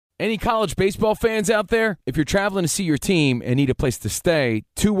Any college baseball fans out there? If you're traveling to see your team and need a place to stay,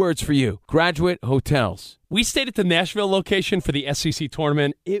 2 words for you: Graduate Hotels. We stayed at the Nashville location for the SEC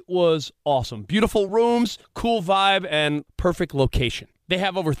tournament. It was awesome. Beautiful rooms, cool vibe, and perfect location. They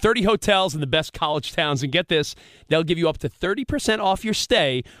have over 30 hotels in the best college towns, and get this, they'll give you up to 30% off your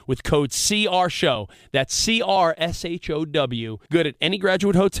stay with code CRSHOW. That's CRSHOW. Good at any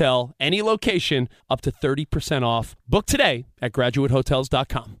Graduate Hotel, any location, up to 30% off. Book today at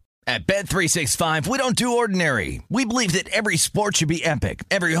graduatehotels.com. At Bet365, we don't do ordinary. We believe that every sport should be epic.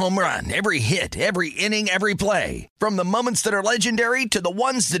 Every home run, every hit, every inning, every play. From the moments that are legendary to the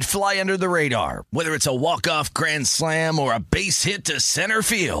ones that fly under the radar. Whether it's a walk-off grand slam or a base hit to center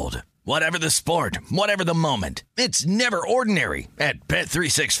field. Whatever the sport, whatever the moment. It's never ordinary at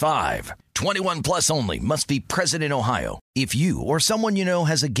Bet365. 21 plus only. Must be present in Ohio. If you or someone you know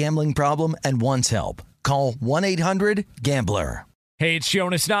has a gambling problem and wants help, call 1-800-GAMBLER. Hey, it's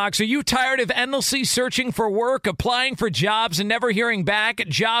Jonas Knox. Are you tired of endlessly searching for work, applying for jobs, and never hearing back?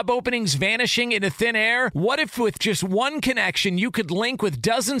 Job openings vanishing into thin air? What if with just one connection, you could link with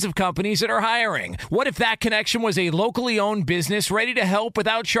dozens of companies that are hiring? What if that connection was a locally owned business ready to help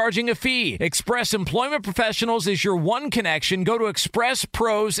without charging a fee? Express Employment Professionals is your one connection. Go to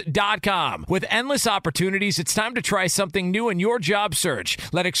expresspros.com. With endless opportunities, it's time to try something new in your job search.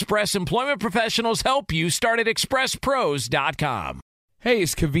 Let Express Employment Professionals help you. Start at expresspros.com. Hey,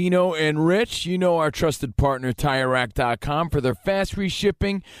 it's Cavino and Rich. You know our trusted partner, TireRack.com, for their fast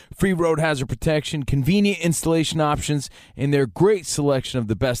reshipping, free road hazard protection, convenient installation options, and their great selection of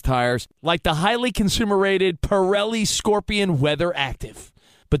the best tires, like the highly consumer-rated Pirelli Scorpion Weather Active.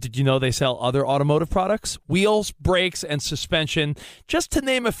 But did you know they sell other automotive products? Wheels, brakes, and suspension, just to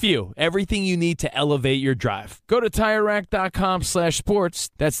name a few. Everything you need to elevate your drive. Go to TireRack.com/sports.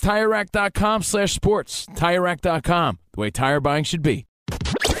 That's TireRack.com/sports. TireRack.com, the way tire buying should be.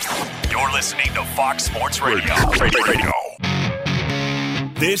 You're listening to Fox Sports Radio.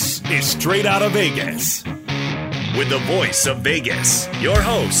 This is Straight Outta Vegas. With the voice of Vegas, your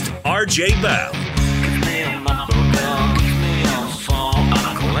host, RJ Bell.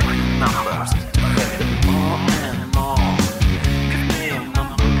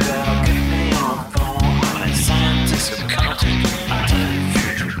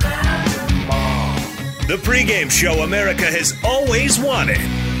 The pregame show America has always wanted.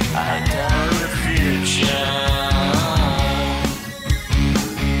 I know the future.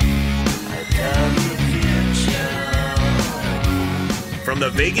 From the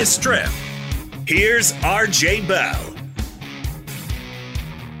Vegas Strip, here's RJ Bell.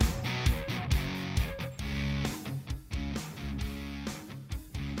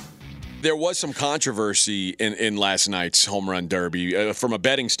 There was some controversy in last night's home run derby. From a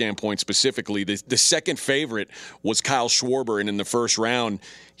betting standpoint specifically, the second favorite was Kyle Schwarber, and in the first round,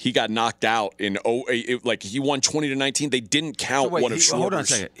 he got knocked out in he won 20-19. They didn't count one of Schwarber's. Hold on a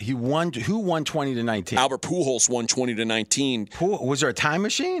second. He won. Who won 20-19? Albert Pujols won 20-19. Was there a time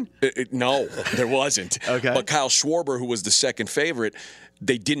machine? No, there wasn't. Okay. But Kyle Schwarber, who was the second favorite,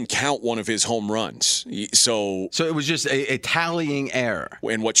 they didn't count one of his home runs. So it was just a tallying error.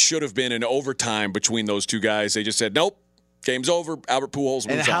 And what should have been an overtime between those two guys, they just said, nope, game's over. Albert Pujols moves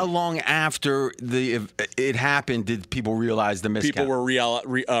on. And how long after it happened did people realize the miscount? People were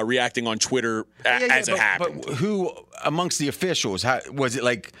reacting on Twitter as it happened. But who amongst the officials? Was it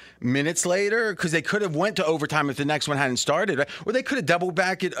like minutes later? Because they could have went to overtime if the next one hadn't started, right? Or they could have doubled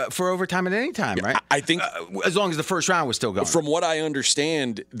back it for overtime at any time, right? I think as long as the first round was still going. From what I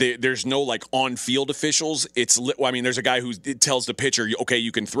understand, there's no like on-field officials. There's a guy who tells the pitcher, okay,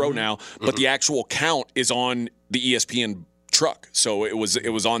 you can throw now, but the actual count is on the ESPN truck. So it was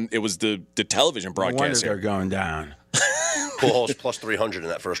the television broadcast. No wonder they're going down. Pujols plus 300 in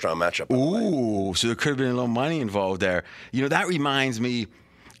that first round matchup. Ooh, so there could have been a little money involved there. You know, that reminds me,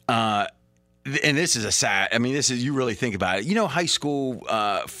 and this is you really think about it. You know, high school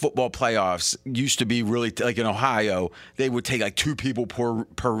football playoffs used to be really, like in Ohio, they would take like 2 people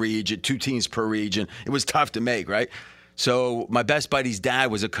per region, 2 teams per region. It was tough to make, right? So my best buddy's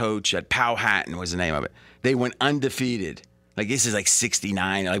dad was a coach at Powhatan was the name of it. They went undefeated. Like this is like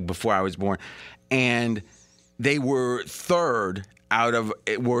 69, like before I was born. And they were third out of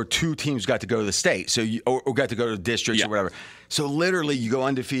where 2 teams got to go to the state, or got to go to the districts or whatever. So literally, you go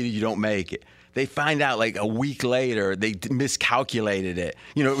undefeated, you don't make it. They find out like a week later they miscalculated it.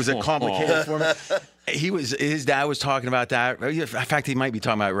 You know, it was a complicated format. His dad was talking about that. In fact, he might be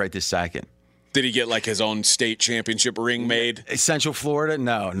talking about it right this second. Did he get like his own state championship ring made? Central Florida?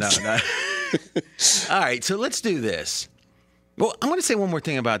 No. All right, so let's do this. Well, I'm going to say one more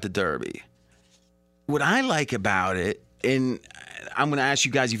thing about the Derby. What I like about it, and I'm going to ask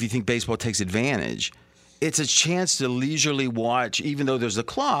you guys if you think baseball takes advantage. It's a chance to leisurely watch, even though there's a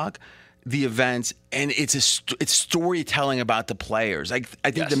clock, the events, and it's storytelling about the players. I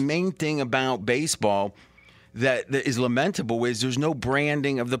think the main thing about baseball that is lamentable is there's no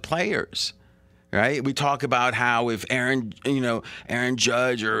branding of the players. Right? We talk about how if Aaron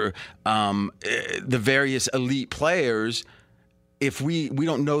Judge or the various elite players, if we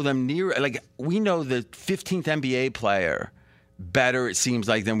don't know them we know the 15th NBA player better, it seems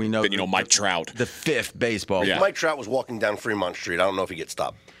like, than we know Mike Trout, the 5th baseball player. Mike Trout was walking down Fremont Street. I don't know if he gets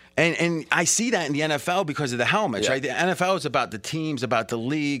stopped. And I see that in the NFL because of the helmets, right? The NFL is about the teams, about the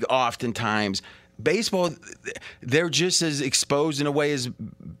league oftentimes. Baseball, they're just as exposed in a way as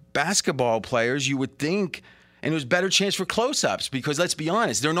basketball players, you would think, and there's better chance for close-ups because, let's be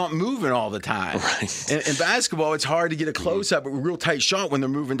honest, they're not moving all the time. Right. In basketball, it's hard to get a close-up, a real tight shot when they're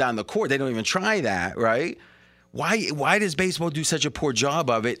moving down the court. They don't even try that, right? Why does baseball do such a poor job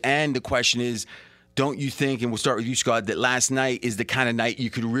of it? And the question is, don't you think, and we'll start with you, Scott, that last night is the kind of night you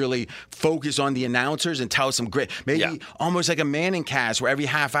could really focus on the announcers and tell some great, almost like a Manning cast where every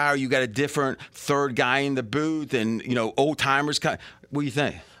half hour you got a different third guy in the booth and, old timers. What do you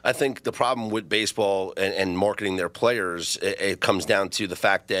think? I think the problem with baseball and marketing their players, it comes down to the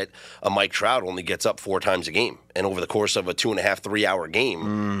fact that a Mike Trout only gets up 4 times a game. And over the course of a 2.5, 3-hour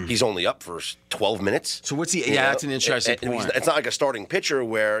game, he's only up for 12 minutes. So what's that's an interesting point. It's not like a starting pitcher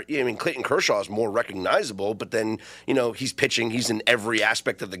where, Clayton Kershaw is more recognizable, but then, he's pitching. He's in every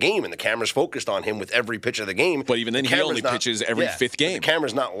aspect of the game, and the camera's focused on him with every pitch of the game. But even then, he only pitches every 5th game. The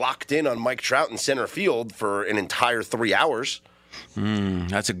camera's not locked in on Mike Trout in center field for an entire 3 hours.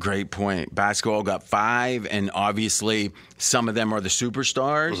 That's a great point. Basketball got 5, and obviously some of them are the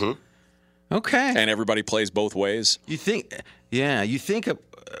superstars. Mm-hmm. Okay. And everybody plays both ways. You think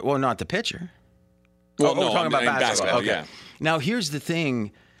not the pitcher. Well, we're talking about basketball. Okay. Yeah. Now, here's the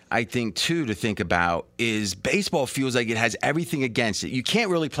thing I think, too, to think about is baseball feels like it has everything against it. You can't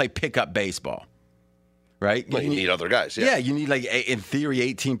really play pickup baseball. Right? Well, you need other guys. Yeah, you need, in theory,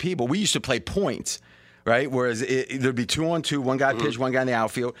 18 people. We used to play points. Right, whereas there'd be 2-on-2, one guy pitched, one guy in the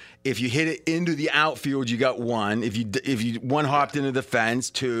outfield. If you hit it into the outfield, you got 1. If you one hopped into the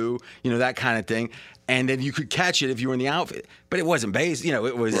fence, 2, that kind of thing, and then you could catch it if you were in the outfield. But it wasn't base,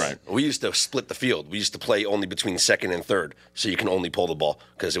 it was right. We used to split the field. We used to play only between second and third, so you can only pull the ball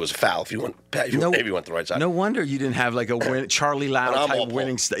because it was a foul if you went the right side. No wonder you didn't have a Charlie Lau type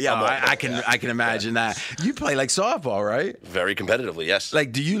winning stuff. Yeah, I can imagine that. You play like softball, right? Very competitively, yes.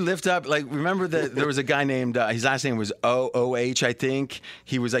 Do you lift up? Remember that there was a guy named his last name was O-O-H, I think.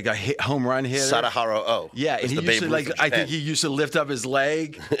 He was like a home run hitter. Sadaharu O. Yeah, and he used to I think he used to lift up his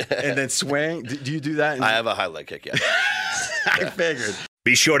leg and then swing. Do you do that? I have a high leg kick, yeah. I figured.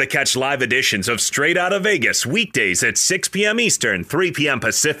 Be sure to catch live editions of Straight Outta Vegas weekdays at 6 p.m. Eastern, 3 p.m.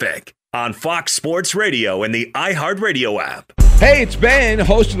 Pacific on Fox Sports Radio and the iHeartRadio app. Hey, it's Ben,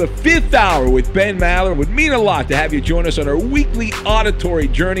 host of The Fifth Hour with Ben Maller. It would mean a lot to have you join us on our weekly auditory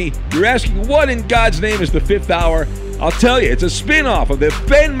journey. You're asking, what in God's name is The Fifth Hour? I'll tell you, it's a spin-off of the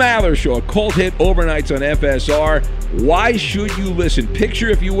Ben Maller Show, a cult hit overnights on FSR. Why should you listen? Picture,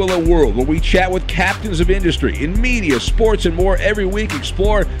 if you will, a world where we chat with captains of industry in media, sports, and more every week.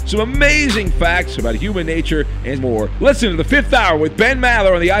 Explore some amazing facts about human nature and more. Listen to The Fifth Hour with Ben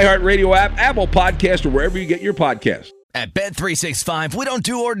Maller on the iHeartRadio app, Apple Podcast, or wherever you get your podcasts. At Bet365, we don't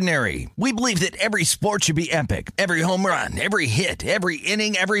do ordinary. We believe that every sport should be epic. Every home run, every hit, every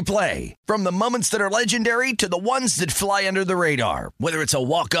inning, every play. From the moments that are legendary to the ones that fly under the radar. Whether it's a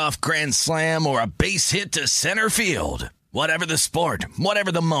walk-off grand slam or a base hit to center field. Whatever the sport,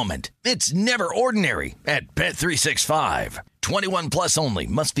 whatever the moment. It's never ordinary at Bet365. 21 plus only.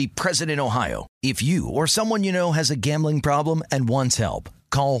 Must be present in Ohio. If you or someone you know has a gambling problem and wants help,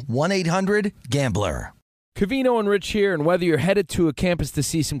 call 1-800-GAMBLER. Covino and Rich here, and whether you're headed to a campus to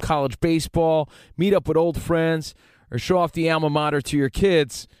see some college baseball, meet up with old friends, or show off the alma mater to your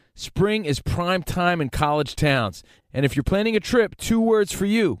kids, spring is prime time in college towns. And if you're planning a trip, 2 words for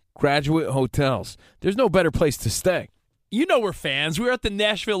you: Graduate Hotels. There's no better place to stay. You know we're fans. We were at the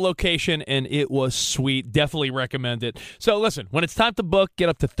Nashville location, and it was sweet. Definitely recommend it. So listen, when it's time to book, get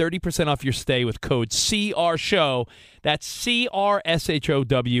up to 30% off your stay with code CRSHOW. That's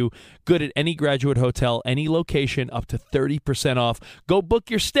CRSHOW. Good at any Graduate Hotel, any location, up to 30% off. Go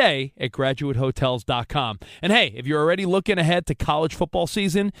book your stay at graduatehotels.com. And hey, if you're already looking ahead to college football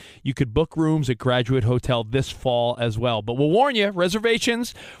season, you could book rooms at Graduate Hotel this fall as well. But we'll warn you,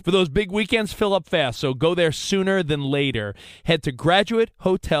 reservations for those big weekends fill up fast, so go there sooner than later. Head to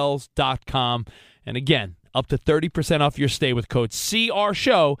graduatehotels.com. And again, up to 30% off your stay with code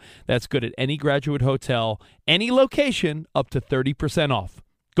CRSHOW. That's good at any Graduate Hotel, any location, up to 30% off.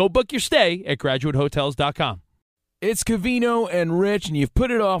 Go book your stay at graduatehotels.com. It's Covino and Rich, and you've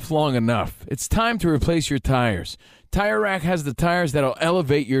put it off long enough. It's time to replace your tires. Tire Rack has the tires that'll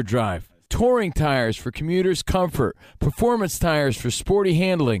elevate your drive. Touring tires for commuters' comfort, performance tires for sporty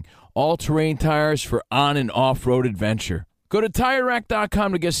handling, all-terrain tires for on- and off-road adventure. Go to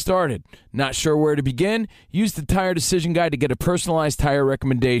TireRack.com to get started. Not sure where to begin? Use the Tire Decision Guide to get a personalized tire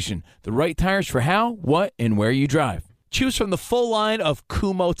recommendation. The right tires for how, what, and where you drive. Choose from the full line of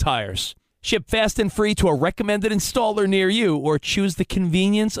Kumho tires. Ship fast and free to a recommended installer near you, or choose the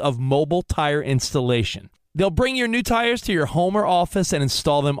convenience of mobile tire installation. They'll bring your new tires to your home or office and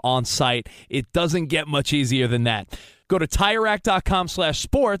install them on site. It doesn't get much easier than that. Go to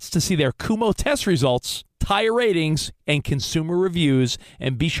TireRack.com/sports to see their Kumho test results, tire ratings, and consumer reviews,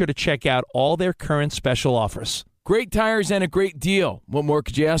 and be sure to check out all their current special offers. Great tires and a great deal. What more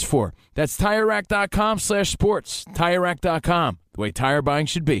could you ask for? That's TireRack.com/sports. TireRack.com, the way tire buying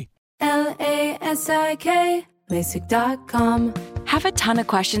should be. LASIK, LASIK.com. Have a ton of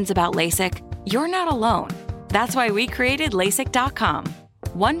questions about LASIK? You're not alone. That's why we created LASIK.com.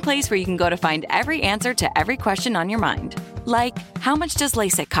 One place where you can go to find every answer to every question on your mind. Like, how much does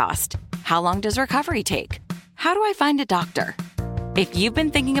LASIK cost? How long does recovery take? How do I find a doctor? If you've been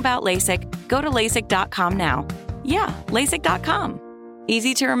thinking about LASIK, go to LASIK.com now. Yeah, LASIK.com.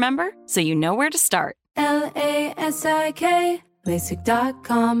 Easy to remember, so you know where to start. LASIK,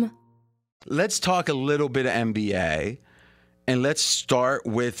 LASIK.com. Let's talk a little bit of NBA, and let's start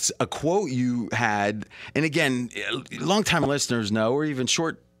with a quote you had. And again, long-time listeners know, or even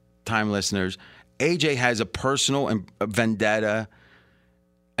short-time listeners, AJ has a personal vendetta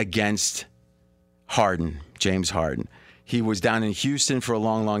against Harden, James Harden. He was down in Houston for a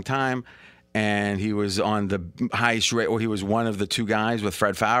long, long time, and he was on the highest rate, or he was one of the two guys with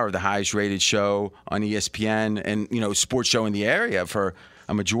Fred Fowler, the highest rated show on ESPN and, sports show in the area for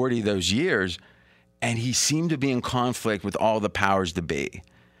a majority of those years. And he seemed to be in conflict with all the powers to be.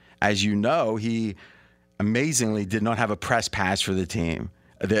 As you know, he amazingly did not have a press pass for the team,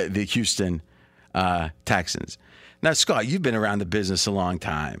 the Houston Texans. Now, Scott, you've been around the business a long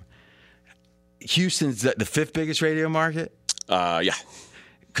time. Houston's the fifth biggest radio market? Yeah.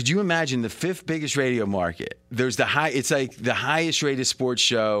 Could you imagine the fifth biggest radio market? There's it's like the highest rated sports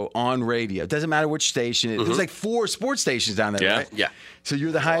show on radio. It doesn't matter which station. There's like 4 sports stations down there, right? Yeah. So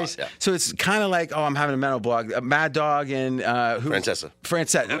you're the highest. Yeah. So it's kind of like, I'm having a mental block. Mad Dog and Francesa.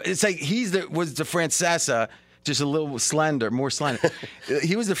 Francesa. It's like was the Francesa, just a little more slender.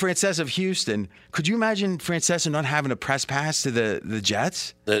 He was the Francesa of Houston. Could you imagine Francesa not having a press pass to the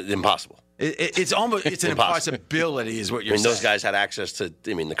Jets? Impossible. It's an impossibility, is what you're saying. Those guys had access to,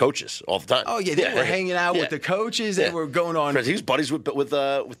 the coaches all the time. Oh yeah, they were hanging out with the coaches. They were going on. He was buddies with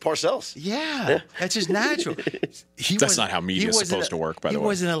Parcells. Yeah, that's just natural. That's not how media is supposed to work. By the way, he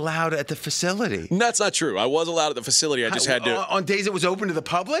wasn't allowed at the facility. That's not true. I was allowed at the facility. I just had to on days it was open to the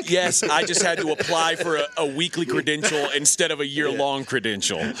public. Yes, I just had to apply for a weekly credential instead of a year-long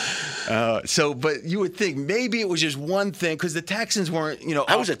credential. But you would think maybe it was just one thing because the Texans weren't.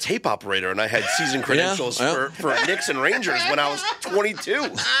 I was a tape operator. And I had season credentials for Knicks and Rangers when I was 22.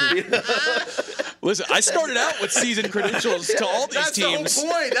 Listen, I started out with season credentials to all these teams. That's the whole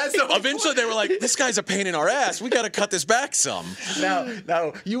point. That's the whole Eventually, they were like, "This guy's a pain in our ass. We got to cut this back some."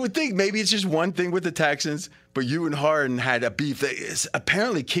 Now, you would think maybe it's just one thing with the Texans, but you and Harden had a beef that is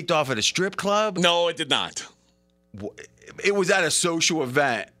apparently kicked off at a strip club. No, it did not. It was at a social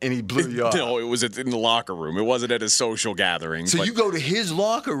event, and he blew you off. No, it was in the locker room. It wasn't at a social gathering. So you go to his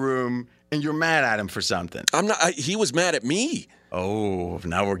locker room, and you're mad at him for something. I'm not. He was mad at me. Oh,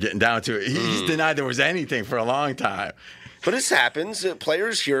 now we're getting down to it. He's denied there was anything for a long time. But this happens.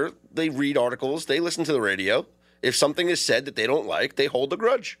 Players here, they read articles, they listen to the radio. If something is said that they don't like, they hold a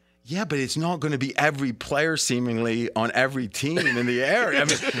grudge. Yeah, but it's not going to be every player seemingly on every team in the area. I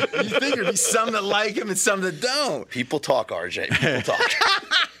mean, you think there'd be some that like him and some that don't. People talk, RJ. People talk.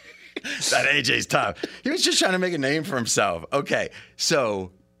 That AJ's tough. He was just trying to make a name for himself. Okay,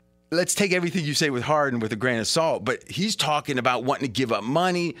 so let's take everything you say with Harden with a grain of salt, but he's talking about wanting to give up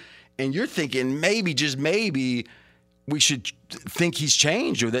money, and you're thinking maybe, just maybe, we should think he's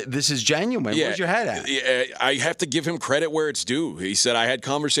changed or that this is genuine. Where's your head at? Yeah, I have to give him credit where it's due. He said, I had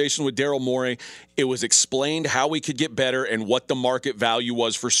conversations with Daryl Morey. It was explained how we could get better and what the market value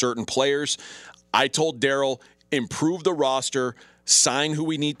was for certain players. I told Daryl, improve the roster, sign who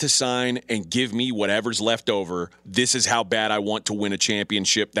we need to sign, and give me whatever's left over. This is how bad I want to win a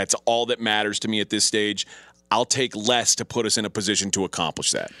championship. That's all that matters to me at this stage. I'll take less to put us in a position to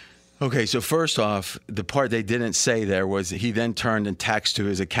accomplish that. Okay, so first off, the part they didn't say there was he then turned and texted to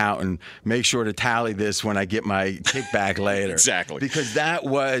his accountant, make sure to tally this when I get my kickback later. Exactly. Because that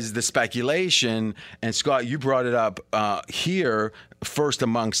was the speculation. And Scott, you brought it up here first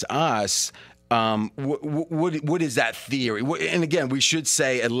amongst us. What is that theory? And again, we should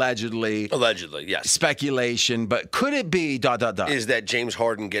say allegedly. Allegedly, yes. Speculation, but could it be ... Is that James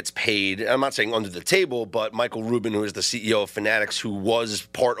Harden gets paid, I'm not saying under the table, but Michael Rubin, who is the CEO of Fanatics, who was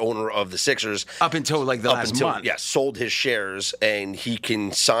part owner of the Sixers. Up until like the last month. Yes, sold his shares, and he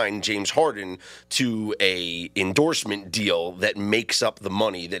can sign James Harden to a endorsement deal that makes up the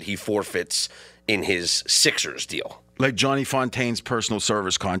money that he forfeits in his Sixers deal. Like Johnny Fontaine's personal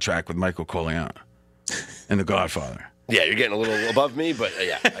service contract with Michael Corleone and The Godfather. Yeah, you're getting a little above me, but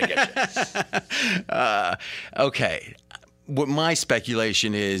yeah, I get you. Okay. What my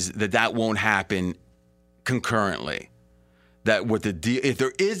speculation is that won't happen concurrently. That with the deal, if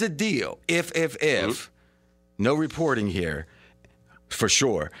there is a deal, if no reporting here, for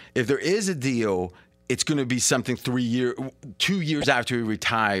sure. If there is a deal, it's going to be something 2 years after he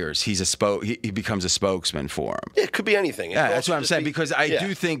retires. He becomes a spokesman for him. It could be anything. Yeah, that's what I'm saying. Because I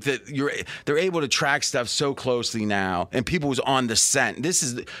do think that they're able to track stuff so closely now, and people was on the scent. This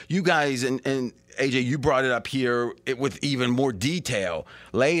is you guys and AJ. You brought it up here with even more detail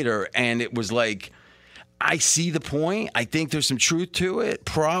later, and it was like. I see the point. I think there's some truth to it.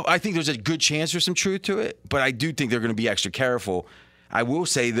 I think there's a good chance there's some truth to it, but I do think they're going to be extra careful. I will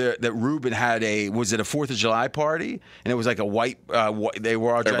say that Rubin had was it a 4th of July party? And it was like a white, they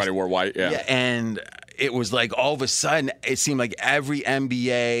were all dressed. Everybody wore white, yeah. And it was like all of a sudden, it seemed like every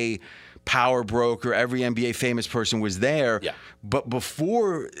NBA power broker, every NBA famous person was there. Yeah. But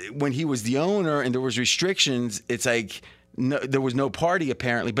before, when he was the owner and there was restrictions, it's like, no, there was no party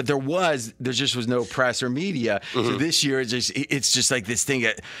apparently, but there just was no press or media. Mm-hmm. So this year it's just like this thing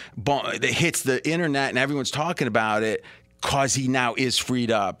that hits the internet and everyone's talking about it because he now is freed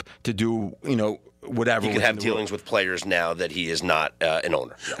up to do, whatever. He can have dealings with players now that he is not an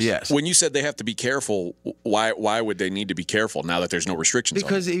owner. Yes. When you said they have to be careful, why would they need to be careful now that there's no restrictions?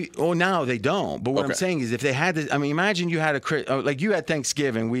 Because now they don't. But what I'm saying is, if they had this, imagine you had like you had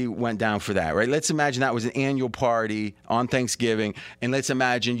Thanksgiving. We went down for that, right? Let's imagine that was an annual party on Thanksgiving, and let's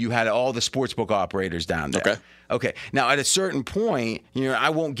imagine you had all the sportsbook operators down there. Okay. Now, at a certain point,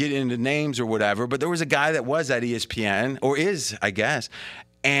 I won't get into names or whatever, but there was a guy that was at ESPN, or is, I guess.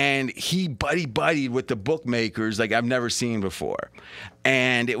 And he buddied with the bookmakers like I've never seen before.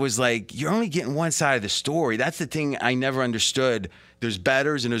 And it was like, you're only getting one side of the story. That's the thing I never understood. There's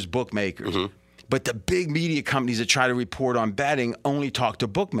bettors and there's bookmakers. Mm-hmm. But the big media companies that try to report on betting only talk to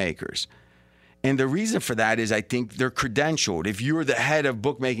bookmakers. And the reason for that is I think they're credentialed. If you're the head of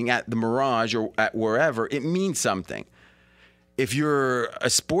bookmaking at the Mirage or at wherever, it means something. If you're a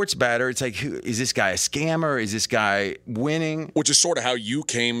sports bettor, it's like, is this guy a scammer? Is this guy winning? Which is sort of how you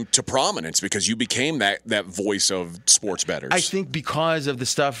came to prominence, because you became that voice of sports bettors. I think because of the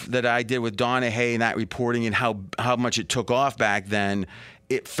stuff that I did with Donahue and that reporting and how much it took off back then,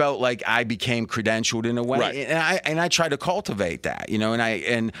 it felt like I became credentialed in a way, right. and I try to cultivate that,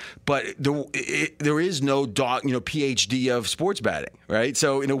 but there is no PhD of sports betting, right?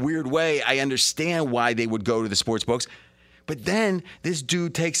 So in a weird way, I understand why they would go to the sports books. But then this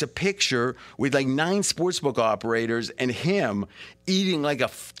dude takes a picture with like 9 sportsbook operators and him eating like a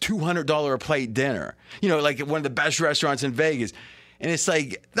 $200 a plate dinner, like at one of the best restaurants in Vegas. And it's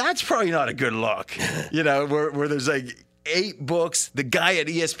like, that's probably not a good look, where there's like 8 books, the guy at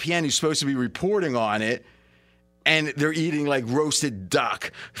ESPN who's supposed to be reporting on it, and they're eating like roasted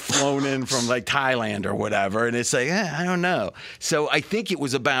duck flown in from like Thailand or whatever. And it's like, I don't know. So I think it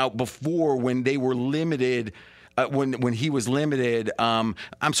was about before when they were limited. When he was limited, I'm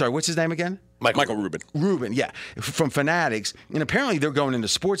sorry, what's his name again? Michael Rubin. Rubin, yeah, from Fanatics. And apparently they're going into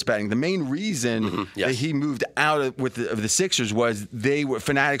sports betting. The main reason that he moved out of the Sixers was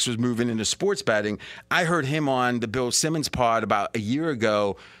Fanatics was moving into sports betting. I heard him on the Bill Simmons pod about a year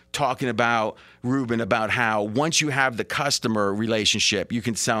ago talking about Rubin, about how once you have the customer relationship, you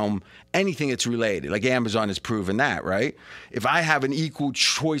can sell them anything that's related. Like Amazon has proven that, right? If I have an equal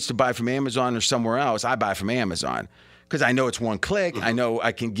choice to buy from Amazon or somewhere else, I buy from Amazon because I know it's one click. I know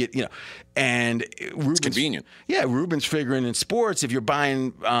I can get, and it's convenient. Yeah, Rubin's figuring in sports, if you're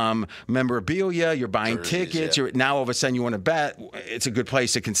buying memorabilia, you're buying tickets, now all of a sudden you want to bet, it's a good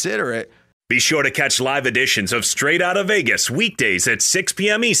place to consider it. Be sure to catch live editions of Straight Outta Vegas weekdays at 6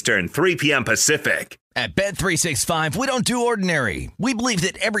 p.m. Eastern, 3 p.m. Pacific At Bet365, we don't do ordinary. We believe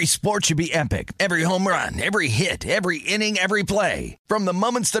that every sport should be epic. Every home run, every hit, every inning, every play. From the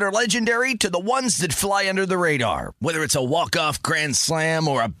moments that are legendary to the ones that fly under the radar. Whether it's a walk-off grand slam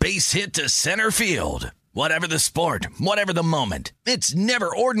or a base hit to center field. Whatever the sport, whatever the moment. It's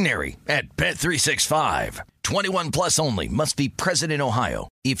never ordinary at Bet365. 21 plus only. Must be present in Ohio.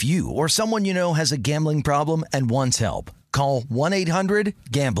 If you or someone you know has a gambling problem and wants help, call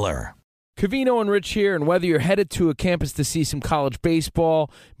 1-800-GAMBLER. Covino and Rich here, and whether you're headed to a campus to see some college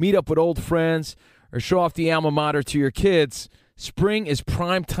baseball, meet up with old friends, or show off the alma mater to your kids, spring is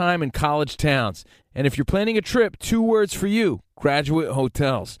prime time in college towns. And if you're planning a trip, 2 words for you: Graduate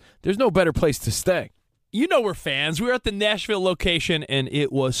Hotels. There's no better place to stay. You know we're fans. We were at the Nashville location, and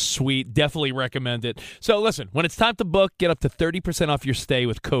it was sweet. Definitely recommend it. So listen, when it's time to book, get up to 30% off your stay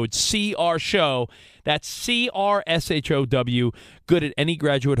with code CRSHOW. That's CRSHOW. Good at any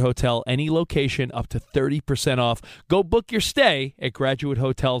Graduate Hotel, any location, up to 30% off. Go book your stay at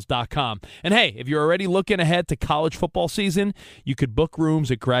graduatehotels.com. And hey, if you're already looking ahead to college football season, you could book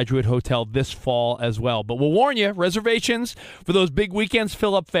rooms at Graduate Hotel this fall as well. But we'll warn you, reservations for those big weekends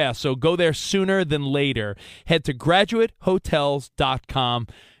fill up fast, so go there sooner than later. Head to graduatehotels.com.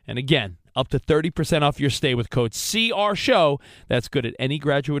 And again, up to 30% off your stay with code CRSHOW. That's good at any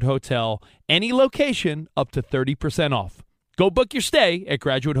Graduate Hotel, any location, up to 30% off. Go book your stay at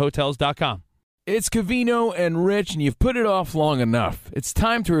graduatehotels.com. It's Covino and Rich, and you've put it off long enough. It's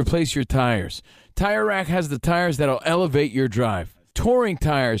time to replace your tires. Tire Rack has the tires that'll elevate your drive. Touring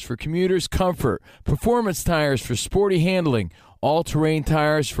tires for commuters' comfort, performance tires for sporty handling, all-terrain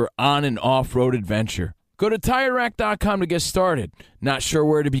tires for on- and off-road adventure. Go to TireRack.com to get started. Not sure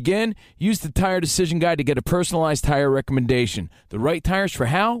where to begin? Use the Tire Decision Guide to get a personalized tire recommendation. The right tires for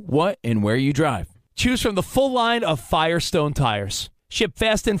how, what, and where you drive. Choose from the full line of Firestone tires. Ship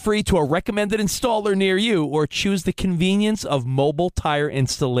fast and free to a recommended installer near you, or choose the convenience of mobile tire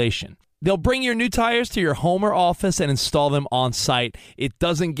installation. They'll bring your new tires to your home or office and install them on site. It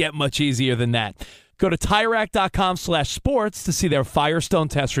doesn't get much easier than that. Go to TireRack.com/sports to see their Firestone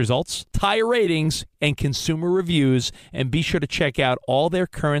test results, tire ratings, and consumer reviews, and be sure to check out all their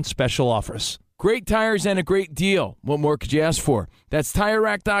current special offers. Great tires and a great deal. What more could you ask for? That's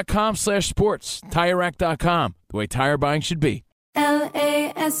TireRack.com/sports. TireRack.com, the way tire buying should be.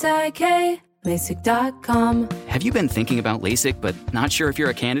 LASIK, LASIK.com. Have you been thinking about LASIK but not sure if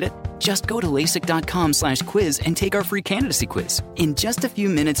you're a candidate? Just go to LASIK.com/quiz and take our free candidacy quiz. In just a few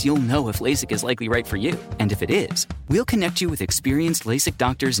minutes, you'll know if LASIK is likely right for you. And if it is, we'll connect you with experienced LASIK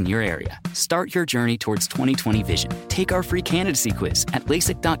doctors in your area. Start your journey towards 20/20 vision. Take our free candidacy quiz at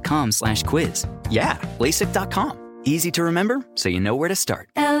LASIK.com/quiz. Yeah, LASIK.com. Easy to remember, so you know where to start.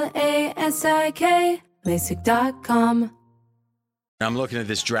 LASIK, LASIK.com. I'm looking at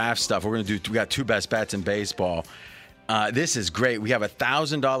this draft stuff. We got 2 best bets in baseball. This is great. We have a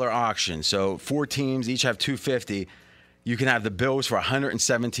 $1,000 auction. So 4 teams, each have $250. You can have the Bills for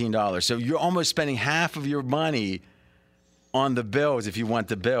 $117. So you're almost spending half of your money on the Bills if you want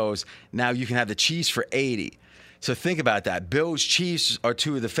the Bills. Now you can have the Chiefs for $80. So think about that. Bills, Chiefs are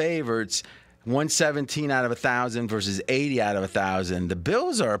 2 of the favorites. 117 out of 1,000 versus 80 out of 1,000. The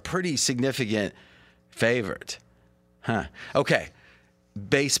Bills are a pretty significant favorite. Okay.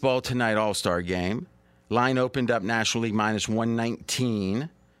 Baseball tonight, All-Star game. Line opened up National League minus 119.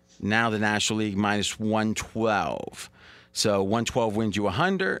 Now the National League minus 112. So 112 wins you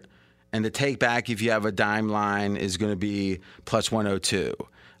 100. And the take back, if you have a dime line, is going to be plus 102.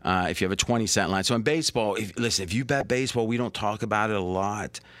 If you have a 20-cent line. So in baseball, if you bet baseball, we don't talk about it a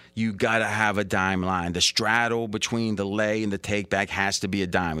lot. You got to have a dime line. The straddle between the lay and the take back has to be a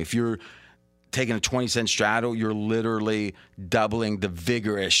dime. If you're taking a 20-cent straddle, you're literally doubling the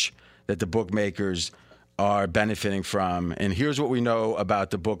vigorish that the bookmakers are benefiting from. And here's what we know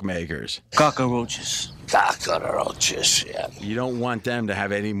about the bookmakers. Cockroaches. Cockroaches, yeah. You don't want them to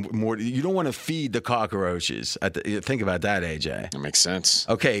have any more. You don't want to feed the cockroaches. Think about that, AJ. That makes sense.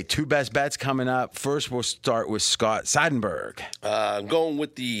 Okay, 2 best bets coming up. First, we'll start with Scott Seidenberg. I'm going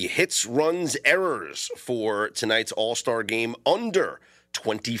with the hits, runs, errors for tonight's All-Star game under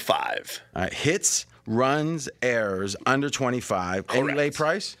 25. Hits, runs, errors, under 25. Correct. Any lay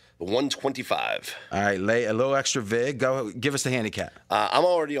price? 125. All right, lay a little extra vig. Go, give us the handicap. I'm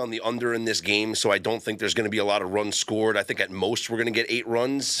already on the under in this game, so I don't think there's going to be a lot of runs scored. I think at most we're going to get 8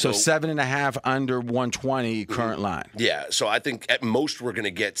 runs. So 7.5 under 120 current line. Yeah, so I think at most we're going to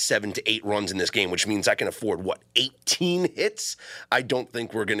get 7 to 8 runs in this game, which means I can afford, 18 hits? I don't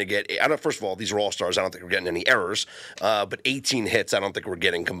think we're going to get – first of all, these are all-stars. I don't think we're getting any errors. But 18 hits I don't think we're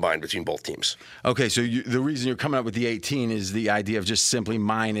getting combined between both teams. Okay, so the reason you're coming up with the 18 is the idea of just simply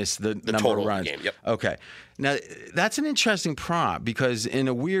minus minus the number total of runs. Game. Yep. Okay. Now, that's an interesting prop because in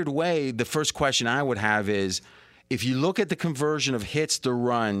a weird way, the first question I would have is if you look at the conversion of hits to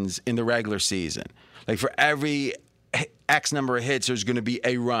runs in the regular season, like for every X number of hits, there's going to be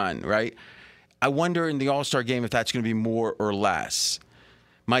a run, right? I wonder in the All-Star game if that's going to be more or less.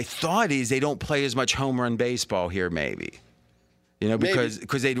 My thought is they don't play as much home run baseball here, maybe.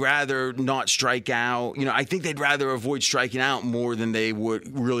 Because they'd rather not strike out. I think they'd rather avoid striking out more than they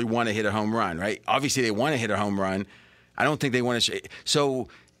would really want to hit a home run, right? Obviously, they want to hit a home run. I don't think they want to. So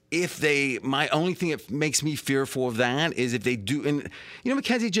my only thing that makes me fearful of that is if they do. And,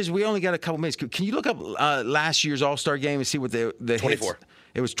 Mackenzie, we only got a couple minutes. Can you look up last year's All-Star game and see what the 24. Hits?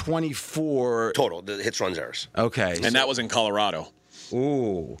 It was 24. Total, the hits, runs, errors. Okay. And that was in Colorado.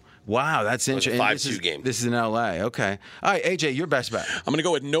 Ooh. Wow, that's interesting. 5-2 game. This is in L.A. Okay. All right, AJ, your best bet. I'm going to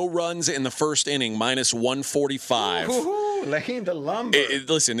go with no runs in the first inning, minus 145. Laying the lumber.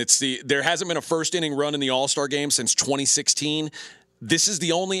 Listen, there hasn't been a first inning run in the All-Star game since 2016. This is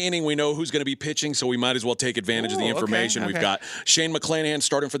the only inning we know who's going to be pitching, so we might as well take advantage of the information we've got. Shane McClanahan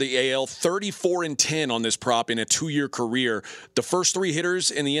starting for the AL, 34-10 on this prop in a 2-year career. The first 3 hitters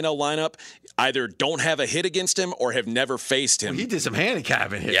in the NL lineup either don't have a hit against him or have never faced him. Well, he did some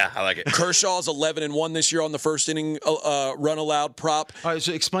handicapping here. Yeah, I like it. Kershaw's 11-1 this year on the first inning run allowed prop. All right,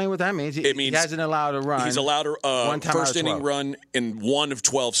 so explain what that means. It means he hasn't allowed a run. He's allowed a first inning run in 1 of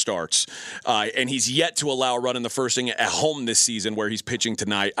 12 starts, and he's yet to allow a run in the first inning at home this season where he's pitching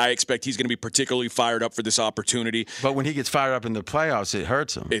tonight. I expect he's going to be particularly fired up for this opportunity. But when he gets fired up in the playoffs, it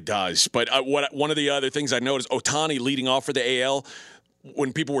hurts him. It does. But one of the other things I noticed, Ohtani leading off for the AL,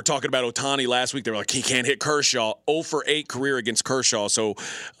 when people were talking about Ohtani last week, they were like, he can't hit Kershaw. 0-for-8 career against Kershaw. So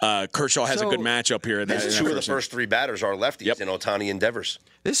Kershaw has a good matchup here. These 2 of the first 3 batters are lefties in Ohtani endeavors.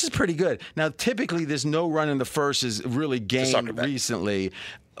 This is pretty good. Now, typically, this no run in the first is really gained recently.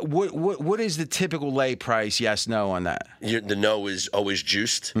 What is the typical lay price, yes, no, on that? The no is always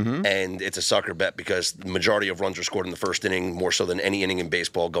juiced, and it's a sucker bet because the majority of runs are scored in the first inning, more so than any inning in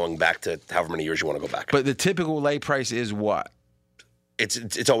baseball going back to however many years you want to go back. But the typical lay price is what?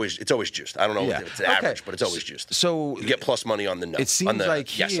 It's always juiced. I don't know if it's average, but it's always juiced. So you get plus money on the no. It seems like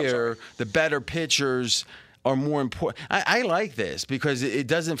here the better pitchers are more important. I like this because it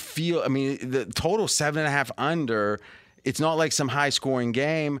doesn't feel. I mean, the total 7.5 under. It's not like some high-scoring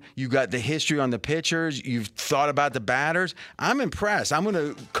game. You got the history on the pitchers. You've thought about the batters. I'm impressed. I'm going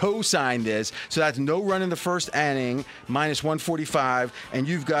to co-sign this. So that's no run in the first inning, minus 145, and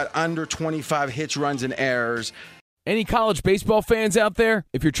you've got under 25 hits, runs, and errors. Any college baseball fans out there?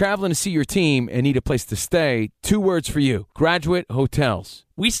 If you're traveling to see your team and need a place to stay, 2 words for you: Graduate Hotels.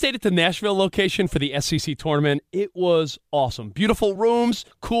 We stayed at the Nashville location for the SEC tournament. It was awesome. Beautiful rooms,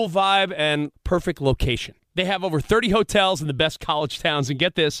 cool vibe, and perfect location. They have over 30 hotels in the best college towns, and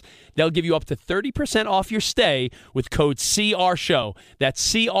get this, they'll give you up to 30% off your stay with code CRSHOW. That's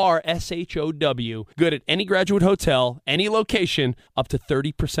CRSHOW. Good at any Graduate Hotel, any location, up to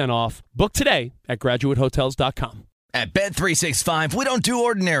 30% off. Book today at graduatehotels.com. At Bet365, we don't do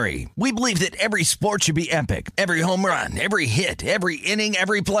ordinary. We believe that every sport should be epic. Every home run, every hit, every inning,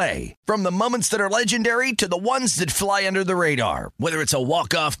 every play. From the moments that are legendary to the ones that fly under the radar. Whether it's a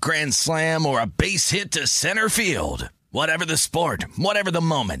walk-off grand slam or a base hit to center field. Whatever the sport, whatever the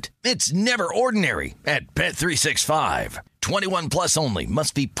moment. It's never ordinary at Bet365. 21 plus only.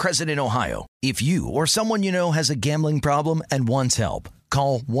 Must be present in Ohio. If you or someone you know has a gambling problem and wants help,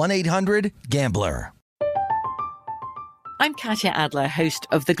 call 1-800-GAMBLER. I'm Katya Adler, host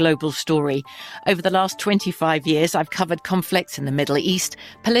of The Global Story. Over the last 25 years, I've covered conflicts in the Middle East,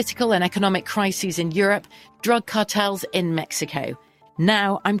 political and economic crises in Europe, drug cartels in Mexico.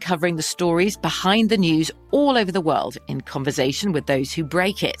 Now I'm covering the stories behind the news all over the world in conversation with those who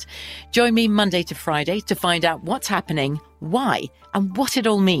break it. Join me Monday to Friday to find out what's happening, why, and what it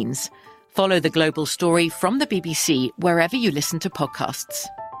all means. Follow The Global Story from the BBC wherever you listen to podcasts.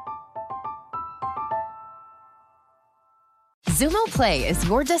 Xumo Play is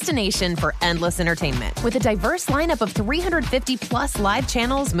your destination for endless entertainment. With a diverse lineup of 350-plus live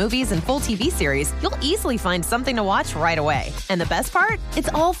channels, movies, and full TV series, you'll easily find something to watch right away. And the best part? It's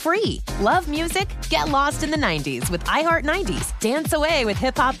all free. Love music? Get lost in the 90s with iHeart 90s. Dance away with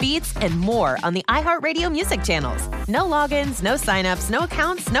hip-hop beats and more on the iHeartRadio music channels. No logins, no signups, no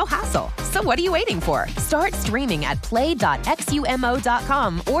accounts, no hassle. So what are you waiting for? Start streaming at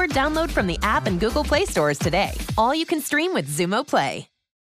play.xumo.com or download from the app and Google Play stores today. All you can stream with Xumo Play.